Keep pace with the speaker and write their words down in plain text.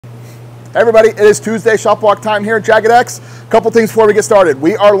Hey everybody, it is Tuesday shop walk time here at Jagged X. Couple things before we get started.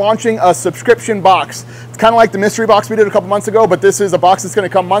 We are launching a subscription box. It's kind of like the mystery box we did a couple months ago, but this is a box that's going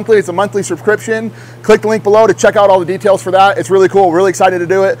to come monthly. It's a monthly subscription. Click the link below to check out all the details for that. It's really cool. We're really excited to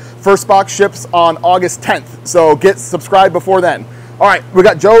do it. First box ships on August 10th, so get subscribed before then. All right, we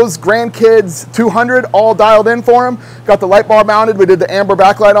got Joe's grandkids 200 all dialed in for him. Got the light bar mounted. We did the amber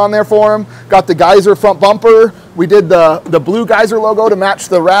backlight on there for him. Got the Geyser front bumper. We did the blue Geyser logo to match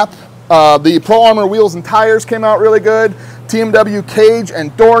the wrap. The Pro Armor wheels and tires came out really good. TMW cage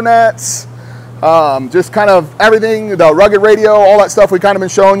and door nets. Just kind of everything, the rugged radio, all that stuff we kind of been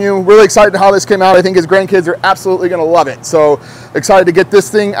showing you. Really excited how this came out. I think his grandkids are absolutely going to love it. So excited to get this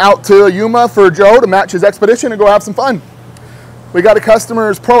thing out to Yuma for Joe to match his expedition and go have some fun. We got a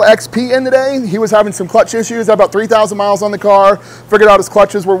customer's Pro XP in today. He was having some clutch issues, had about 3,000 miles on the car. Figured out his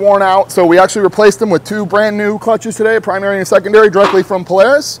clutches were worn out, so we actually replaced them with two brand new clutches today, a primary and a secondary, directly from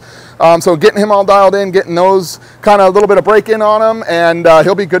Polaris. So getting him all dialed in, getting those kind of a little bit of break-in on him, and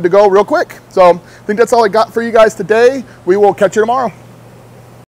he'll be good to go real quick. So I think that's all I got for you guys today. We will catch you tomorrow.